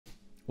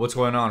What's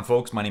going on,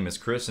 folks? My name is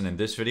Chris, and in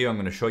this video I'm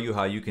going to show you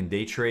how you can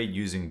day trade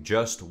using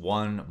just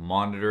one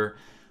monitor,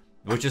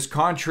 which is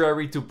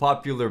contrary to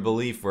popular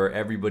belief where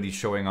everybody's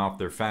showing off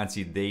their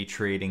fancy day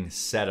trading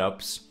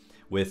setups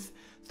with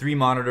 3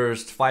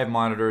 monitors, 5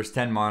 monitors,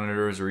 10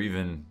 monitors, or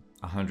even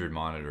 100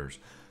 monitors.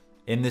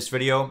 In this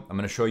video, I'm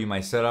going to show you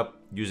my setup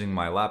using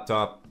my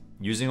laptop,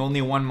 using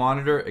only one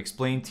monitor,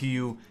 explain to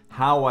you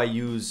how I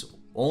use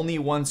only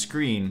one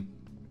screen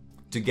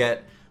to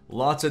get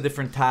lots of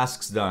different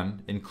tasks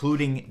done,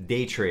 including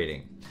day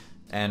trading.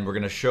 And we're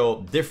gonna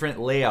show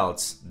different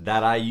layouts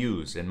that I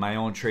use in my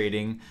own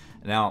trading.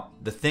 Now,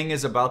 the thing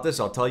is about this,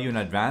 I'll tell you in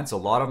advance, a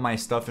lot of my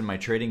stuff in my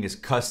trading is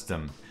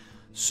custom.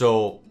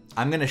 So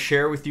I'm gonna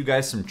share with you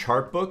guys some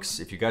chart books.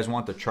 If you guys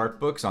want the chart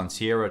books on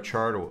Sierra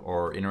Chart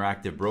or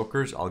Interactive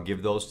Brokers, I'll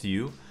give those to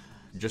you.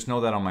 Just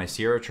know that on my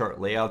Sierra Chart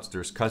layouts,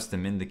 there's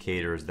custom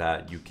indicators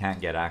that you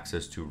can't get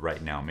access to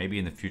right now. Maybe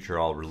in the future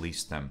I'll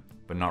release them,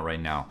 but not right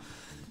now.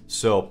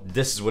 So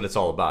this is what it's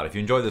all about. If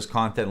you enjoy this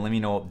content, let me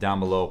know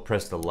down below.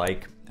 Press the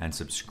like and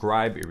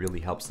subscribe. It really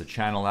helps the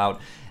channel out.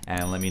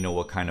 And let me know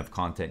what kind of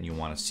content you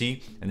want to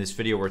see. In this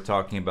video, we're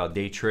talking about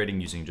day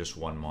trading using just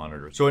one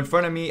monitor. So in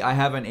front of me, I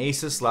have an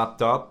Asus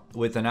laptop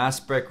with an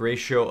aspect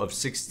ratio of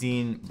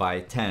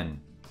 16:10,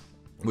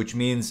 which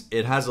means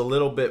it has a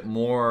little bit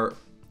more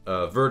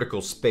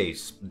vertical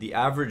space. The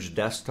average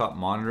desktop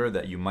monitor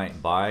that you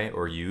might buy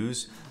or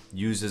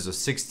uses a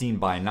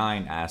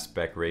 16:9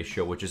 aspect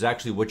ratio, which is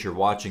actually what you're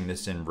watching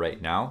this in right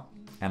now.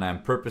 And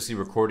I'm purposely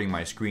recording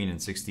my screen in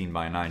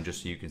 16:9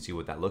 just so you can see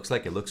what that looks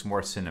like. It looks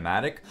more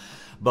cinematic.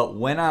 But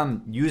when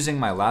I'm using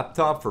my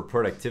laptop for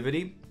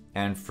productivity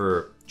and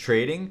for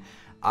trading,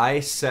 I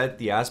set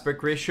the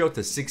aspect ratio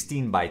to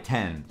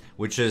 16:10,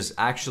 which is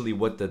actually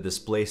what the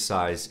display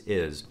size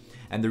is.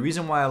 And the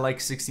reason why I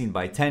like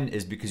 16:10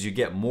 is because you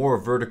get more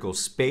vertical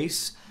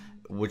space,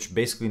 which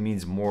basically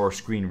means more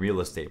screen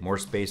real estate, more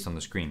space on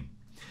the screen.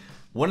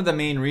 One of the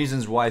main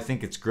reasons why I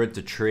think it's good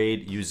to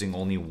trade using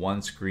only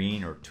one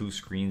screen or 2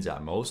 screens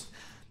at most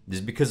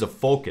is because of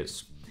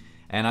focus.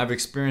 And I've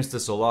experienced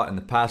this a lot in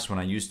the past when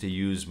I used to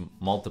use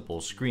multiple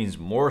screens,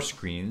 more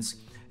screens,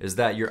 is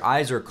that your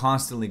eyes are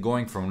constantly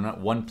going from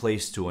one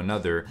place to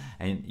another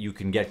and you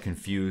can get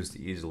confused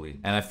easily.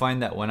 And I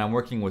find that when I'm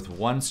working with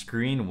one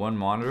screen, one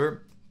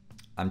monitor,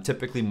 I'm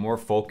typically more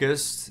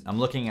focused. I'm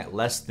looking at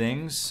less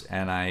things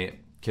and I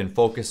can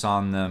focus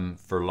on them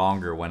for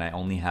longer when I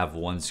only have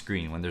one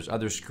screen. When there's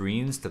other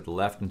screens to the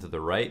left and to the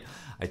right,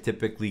 I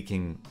typically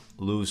can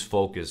lose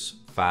focus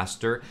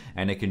faster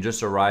and it can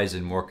just arise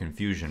in more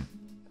confusion.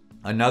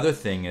 Another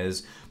thing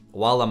is,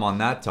 while I'm on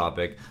that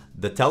topic,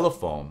 the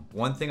telephone.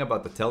 One thing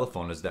about the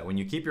telephone is that when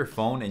you keep your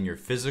phone in your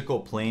physical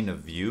plane of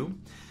view,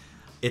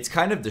 it's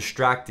kind of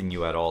distracting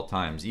you at all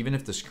times, even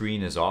if the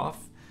screen is off,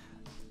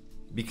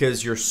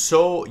 because you're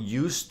so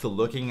used to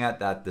looking at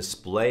that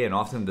display, and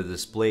often the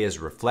display is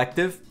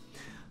reflective.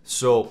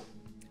 So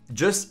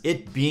just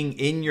it being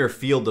in your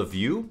field of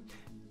view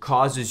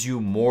causes you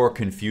more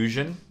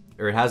confusion,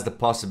 or it has the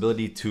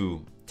possibility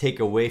to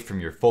take away from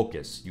your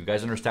focus. You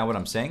guys understand what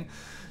I'm saying?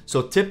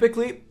 So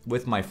typically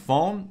with my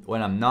phone,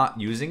 when I'm not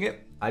using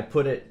it, I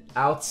put it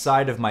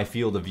outside of my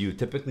field of view,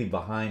 typically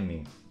behind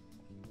me,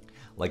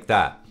 like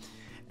that.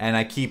 And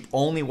I keep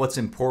only what's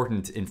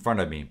important in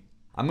front of me.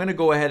 I'm gonna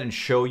go ahead and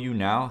show you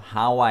now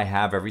how I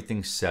have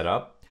everything set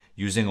up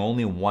using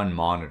only one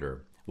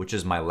monitor, which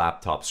is my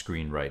laptop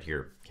screen right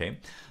here, okay?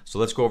 So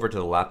let's go over to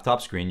the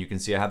laptop screen. You can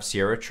see I have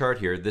Sierra Chart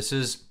here. This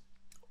is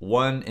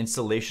one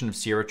installation of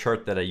Sierra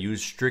Chart that I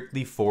use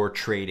strictly for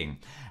trading.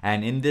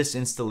 And in this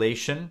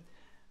installation,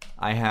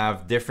 I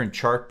have different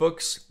chart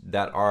books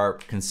that are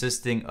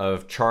consisting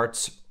of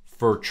charts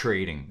for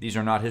trading. These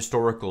are not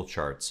historical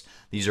charts.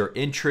 These are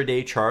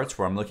intraday charts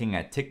where I'm looking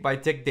at tick by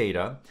tick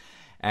data,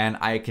 and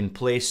I can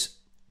place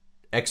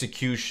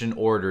execution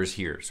orders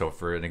here. So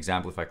for an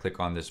example, if I click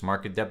on this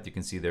market depth, you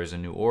can see there's a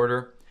new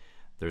order,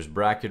 there's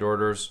bracket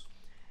orders,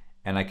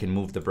 and I can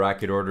move the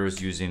bracket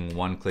orders using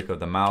one click of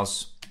the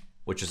mouse,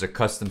 which is a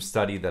custom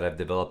study that I've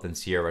developed in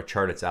Sierra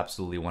Chart. It's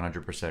absolutely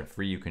 100%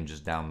 free. You can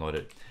just download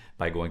it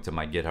by going to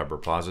my GitHub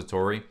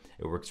repository.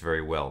 It works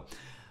very well.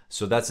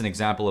 So that's an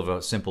example of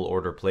a simple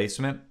order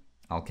placement.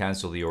 I'll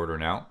cancel the order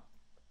now.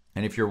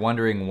 And if you're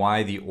wondering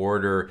why the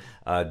order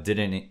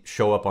didn't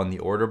show up on the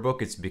order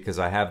book, it's because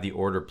I have the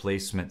order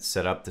placement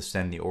set up to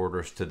send the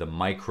orders to the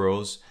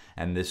micros,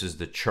 and this is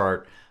the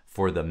chart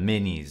for the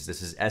minis.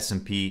 This is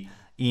S&P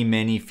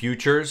E-mini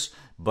futures,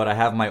 but I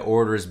have my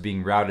orders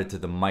being routed to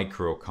the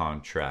micro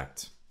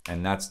contract,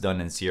 and that's done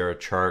in Sierra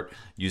Chart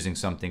using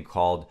something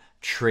called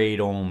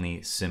trade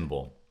only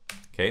symbol.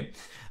 Okay,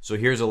 so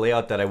here's a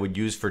layout that I would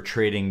use for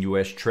trading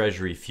US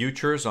Treasury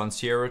futures on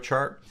Sierra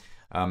Chart.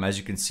 As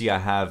you can see, I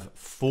have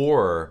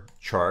 4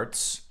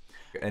 charts,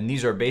 and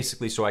these are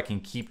basically so I can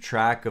keep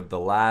track of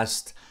the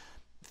last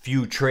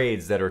few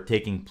trades that are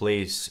taking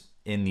place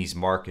in these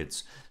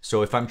markets.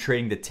 So if I'm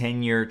trading the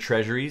 10-year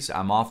treasuries,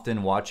 I'm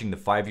often watching the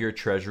 5-year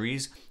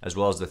treasuries as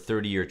well as the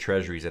 30-year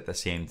treasuries at the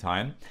same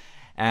time.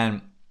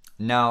 And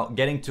now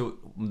getting to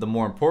the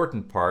more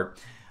important part,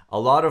 a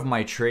lot of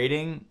my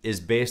trading is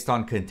based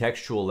on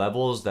contextual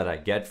levels that I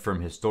get from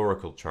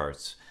historical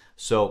charts.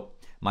 So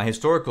my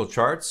historical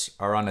charts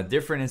are on a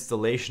different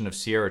installation of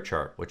Sierra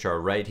chart, which are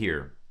right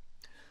here.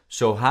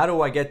 So how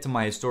do I get to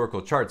my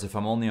historical charts if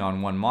I'm only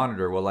on one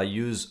monitor? Well, I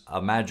use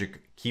a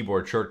magic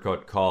keyboard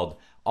shortcut called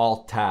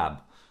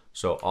Alt-Tab.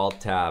 So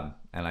Alt-Tab,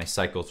 and I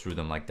cycle through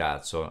them like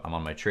that. So I'm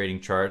on my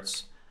trading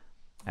charts,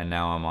 and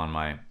now I'm on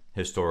my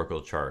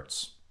historical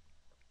charts.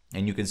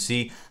 And you can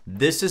see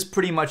this is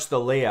pretty much the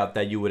layout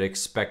that you would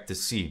expect to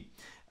see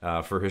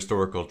for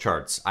historical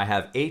charts. I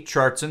have 8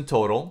 charts in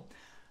total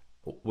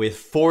with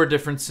 4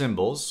 different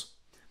symbols,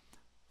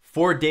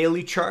 4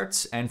 daily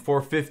charts, and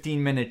 4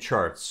 15-minute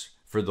charts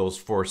for those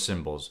 4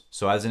 symbols.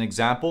 So as an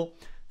example,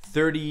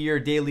 30-year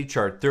daily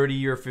chart,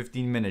 30-year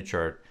 15-minute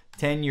chart,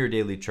 10-year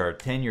daily chart,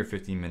 10-year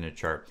 15-minute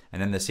chart, and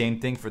then the same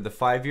thing for the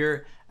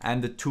 5-year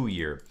and the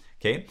 2-year.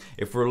 Okay,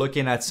 if we're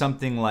looking at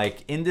something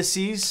like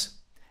indices,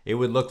 it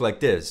would look like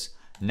this: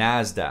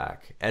 NASDAQ,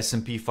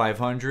 S&P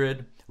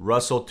 500,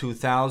 Russell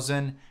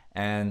 2000,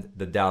 and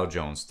the Dow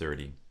Jones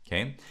 30.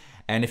 Okay,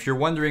 and if you're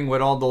wondering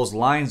what all those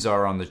lines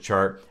are on the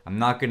chart, I'm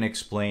not going to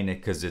explain it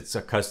because it's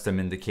a custom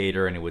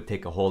indicator and it would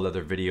take a whole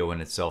other video in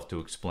itself to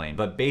explain.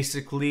 But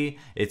basically,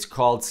 it's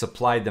called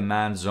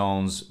supply-demand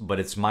zones, but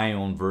it's my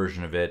own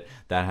version of it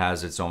that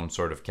has its own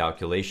sort of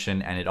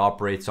calculation, and it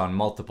operates on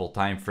multiple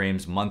time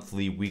frames: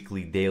 monthly,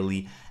 weekly,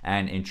 daily,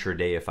 and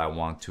intraday if I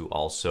want to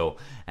also.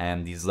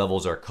 And these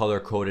levels are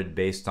color-coded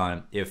based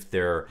on if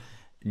they're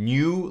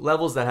new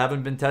levels that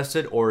haven't been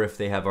tested or if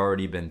they have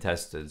already been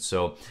tested.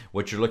 So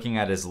what you're looking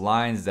at is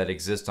lines that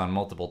exist on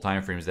multiple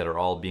time frames that are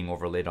all being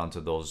overlaid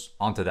onto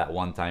that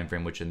one time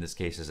frame, which in this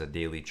case is a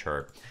daily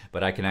chart.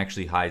 But I can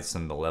actually hide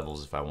some of the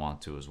levels if I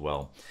want to as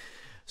well.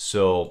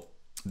 So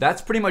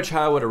that's pretty much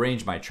how I would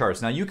arrange my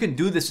charts. Now you can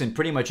do this in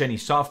pretty much any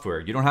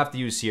software. You don't have to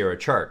use Sierra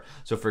Chart.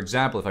 So for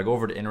example, if I go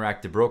over to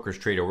Interactive Brokers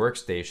Trader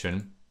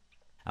Workstation,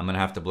 I'm gonna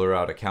have to blur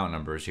out account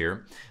numbers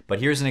here. But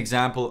here's an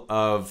example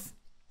of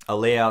a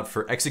layout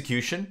for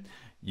execution.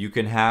 You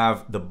can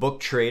have the book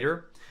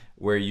trader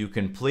where you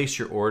can place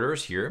your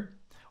orders here,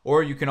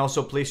 or you can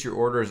also place your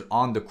orders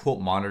on the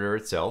quote monitor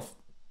itself.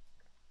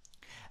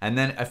 And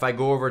then if I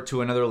go over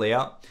to another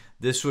layout,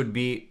 this would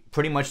be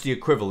pretty much the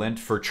equivalent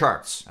for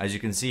charts. As you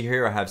can see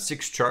here, I have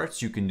 6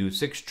 charts. You can do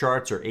 6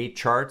 charts or 8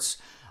 charts.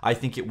 I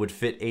think it would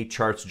fit 8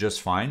 charts just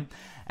fine.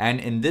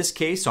 And in this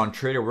case on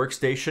Trader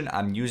Workstation,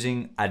 I'm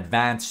using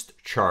advanced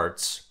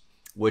charts,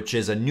 which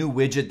is a new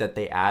widget that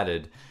they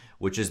added,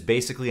 which is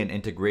basically an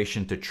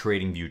integration to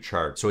TradingView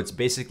charts. So it's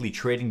basically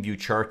TradingView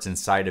charts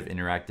inside of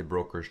Interactive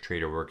Brokers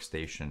Trader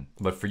Workstation.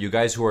 But for you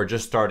guys who are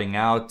just starting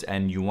out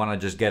and you want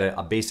to just get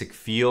a basic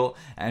feel,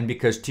 and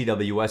because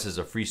TWS is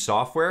a free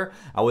software,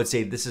 I would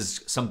say this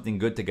is something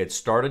good to get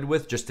started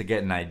with, just to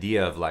get an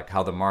idea of like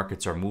how the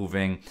markets are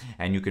moving,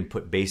 and you can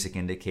put basic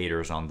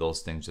indicators on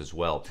those things as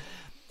well.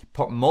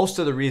 Most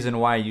of the reason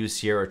why I use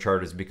Sierra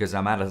Chart is because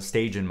I'm at a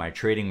stage in my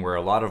trading where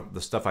a lot of the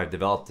stuff I've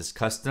developed is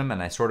custom,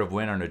 and I sort of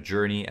went on a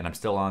journey, and I'm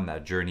still on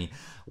that journey,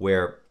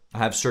 where I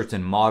have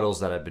certain models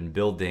that I've been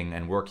building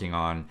and working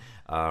on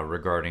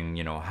regarding,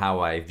 you know,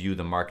 how I view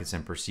the markets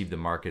and perceive the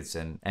markets,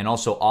 and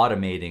also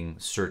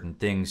automating certain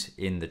things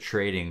in the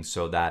trading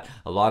so that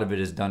a lot of it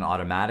is done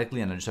automatically,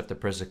 and I just have to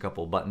press a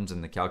couple buttons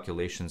and the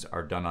calculations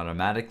are done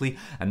automatically,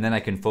 and then I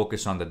can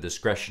focus on the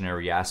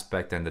discretionary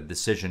aspect and the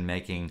decision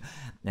making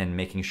and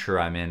making sure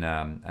I'm in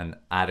an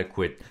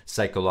adequate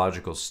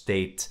psychological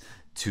state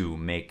to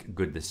make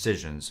good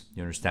decisions.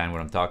 You understand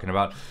what I'm talking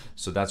about?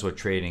 So that's what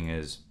trading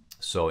is.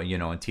 So, you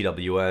know, in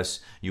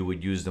TWS, you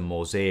would use the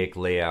mosaic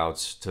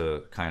layouts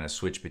to kind of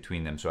switch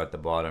between them. So at the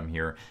bottom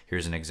here,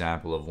 here's an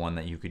example of one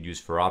that you could use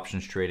for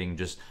options trading,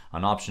 just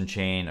an option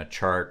chain, a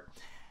chart,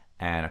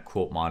 and a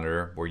quote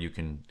monitor where you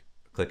can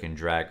click and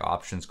drag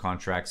options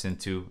contracts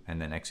into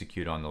and then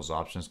execute on those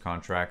options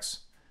contracts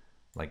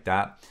like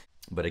that.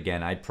 But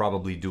again, I'd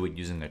probably do it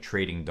using a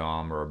trading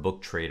DOM or a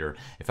book trader.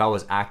 If I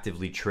was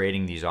actively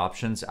trading these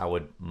options, I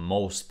would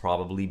most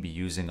probably be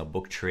using a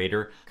book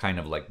trader, kind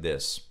of like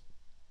this,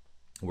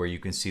 where you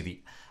can see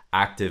the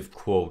active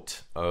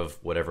quote of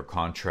whatever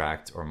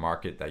contract or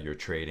market that you're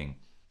trading.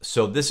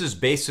 So this is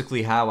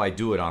basically how I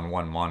do it on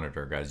one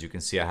monitor, guys. You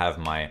can see I have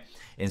my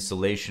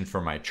installation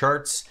for my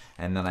charts,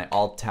 and then I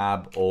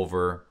Alt-Tab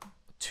over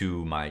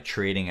to my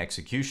trading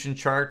execution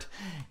chart.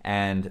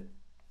 And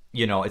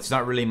you know, it's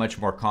not really much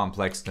more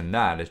complex than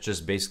that. It's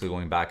just basically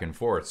going back and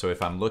forth. So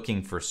if I'm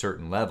looking for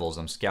certain levels,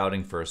 I'm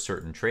scouting for a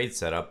certain trade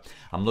setup,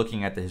 I'm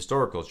looking at the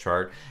historical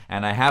chart,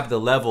 and I have the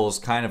levels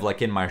kind of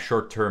like in my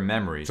short-term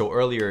memory. So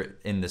earlier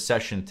in the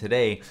session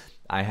today,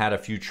 I had a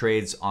few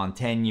trades on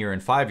 10-year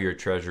and 5-year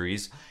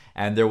treasuries,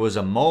 and there was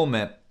a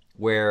moment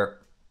where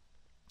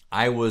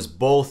I was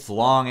both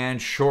long and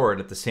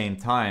short at the same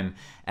time.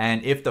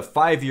 And if the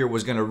 5-year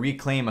was going to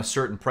reclaim a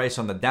certain price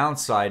on the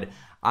downside,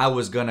 I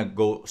was gonna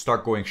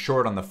start going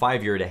short on the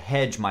 5-year to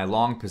hedge my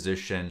long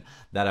position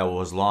that I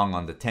was long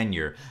on the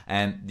 10-year.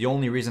 And the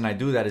only reason I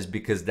do that is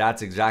because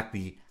that's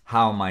exactly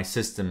how my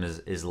system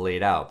is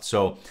laid out.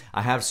 So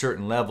I have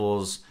certain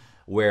levels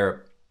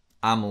where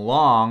I'm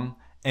long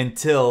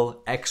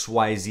until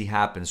XYZ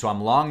happens. So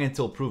I'm long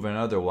until proven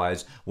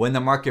otherwise. When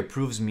the market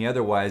proves me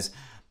otherwise,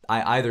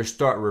 I either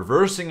start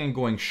reversing and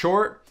going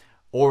short,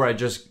 or I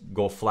just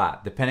go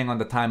flat, depending on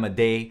the time of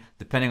day,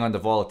 depending on the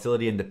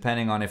volatility, and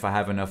depending on if I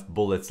have enough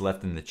bullets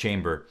left in the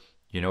chamber.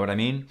 You know what I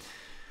mean?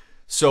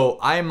 So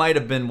I might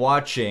have been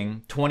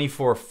watching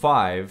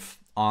 24.5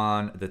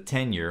 on the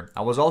 10-year.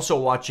 I was also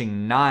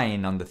watching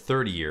 9 on the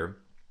 30-year.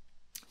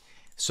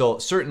 So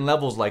certain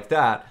levels like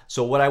that.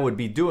 So what I would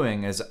be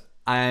doing is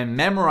I'm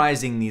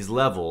memorizing these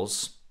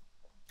levels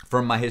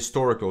from my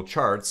historical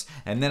charts,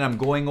 and then I'm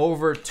going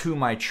over to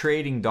my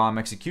trading DOM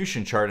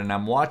execution chart, and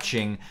I'm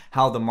watching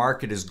how the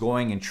market is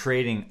going and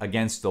trading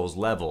against those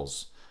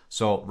levels.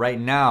 So right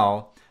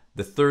now,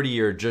 the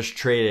 30-year just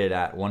traded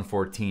at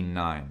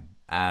 114.9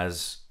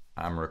 as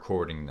I'm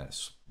recording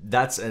this.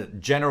 That's a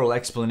general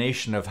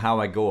explanation of how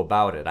I go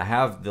about it. I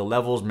have the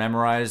levels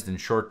memorized in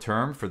short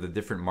term for the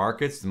different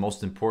markets, the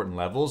most important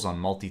levels on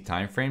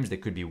multi-time frames. They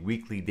could be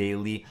weekly,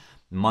 daily,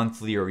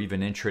 monthly, or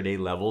even intraday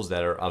levels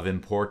that are of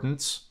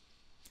importance.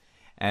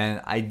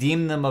 And I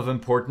deem them of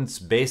importance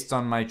based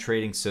on my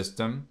trading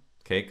system,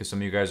 okay? Because some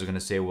of you guys are going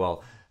to say,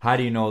 well, how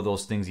do you know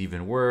those things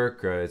even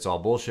work? It's all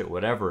bullshit,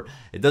 whatever.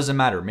 It doesn't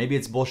matter. Maybe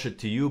it's bullshit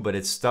to you, but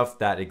it's stuff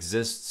that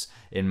exists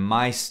in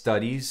my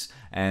studies.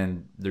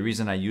 And the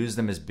reason I use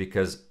them is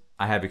because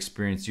I have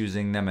experience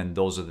using them, and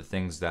those are the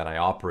things that I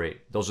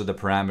operate. Those are the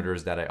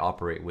parameters that I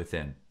operate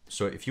within.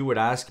 So if you would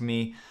ask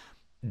me,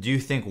 do you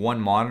think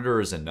one monitor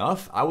is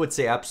enough? I would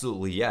say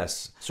absolutely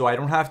yes. So I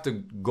don't have to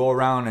go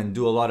around and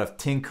do a lot of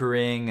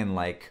tinkering and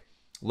like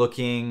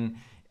looking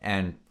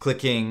and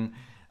clicking.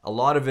 A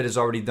lot of it is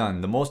already done.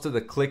 The most of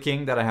the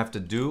clicking that I have to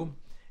do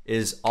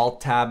is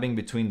alt tabbing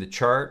between the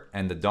chart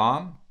and the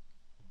DOM.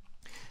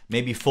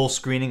 Maybe full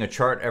screening a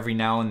chart every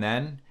now and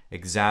then,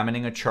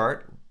 examining a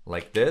chart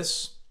like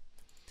this.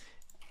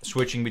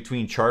 Switching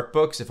between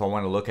Chartbooks. If I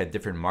want to look at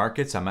different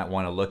markets, I might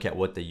want to look at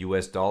what the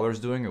US dollar is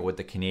doing or what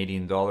the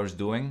Canadian dollar is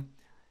doing.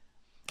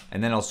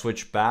 And then I'll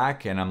switch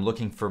back and I'm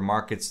looking for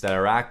markets that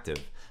are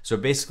active. So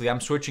basically I'm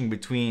switching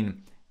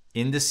between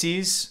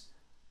indices,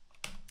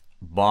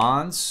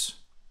 bonds,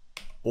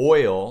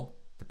 oil,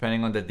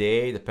 depending on the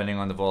day, depending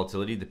on the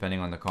volatility, depending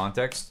on the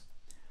context.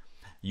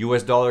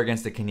 US dollar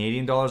against the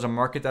Canadian dollar is a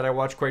market that I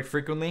watch quite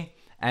frequently.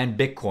 And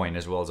Bitcoin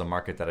as well as a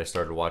market that I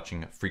started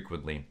watching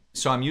frequently.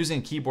 So I'm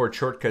using keyboard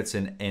shortcuts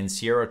in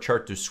Sierra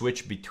Chart to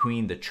switch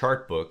between the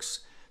chart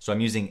books. So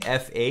I'm using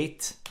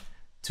F8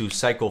 to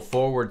cycle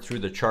forward through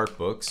the chart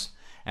books.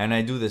 And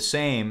I do the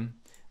same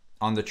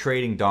on the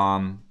trading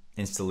DOM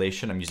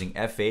installation. I'm using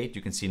F8.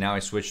 You can see now I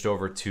switched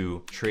over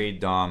to trade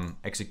DOM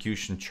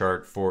execution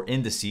chart for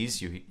indices.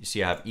 You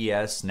see I have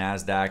ES,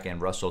 NASDAQ, and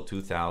Russell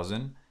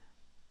 2000.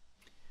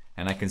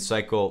 And I can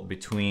cycle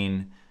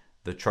between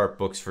the chart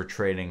books for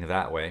trading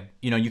that way.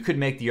 You know, you could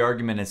make the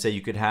argument and say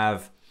you could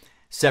have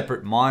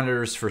separate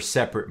monitors for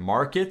separate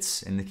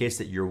markets in the case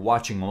that you're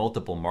watching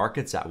multiple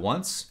markets at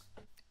once.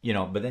 You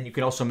know, but then you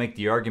can also make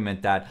the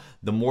argument that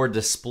the more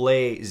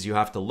displays you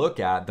have to look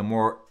at, the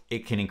more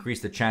it can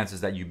increase the chances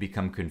that you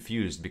become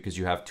confused because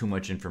you have too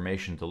much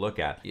information to look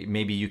at.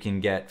 Maybe you can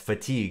get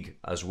fatigue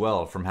as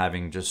well from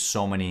having just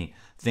so many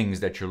things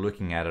that you're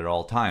looking at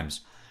all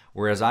times.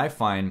 Whereas I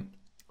find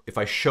if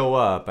I show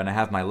up and I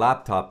have my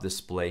laptop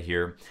display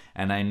here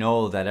and I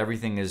know that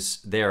everything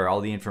is there,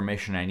 all the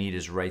information I need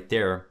is right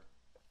there,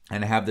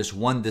 and I have this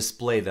one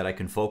display that I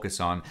can focus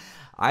on,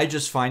 I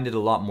just find it a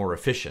lot more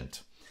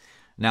efficient.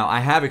 Now, I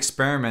have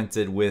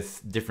experimented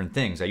with different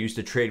things. I used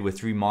to trade with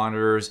 3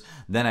 monitors,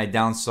 then I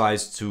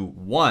downsized to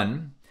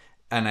 1,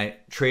 and I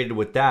traded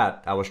with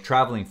that. I was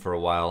traveling for a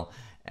while,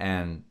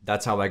 and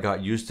that's how I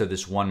got used to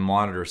this 1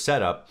 monitor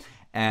setup.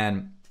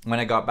 And when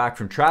I got back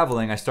from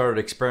traveling, I started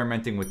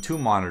experimenting with 2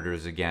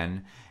 monitors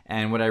again.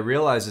 And what I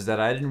realized is that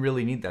I didn't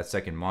really need that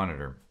second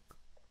monitor.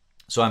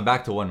 So I'm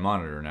back to 1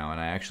 monitor now, and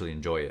I actually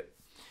enjoy it.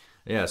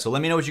 Yeah, so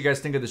let me know what you guys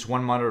think of this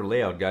 1 monitor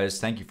layout, guys.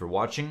 Thank you for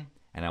watching,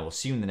 and I will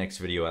see you in the next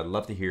video. I'd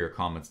love to hear your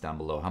comments down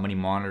below. How many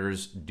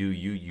monitors do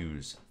you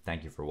use?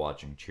 Thank you for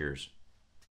watching. Cheers.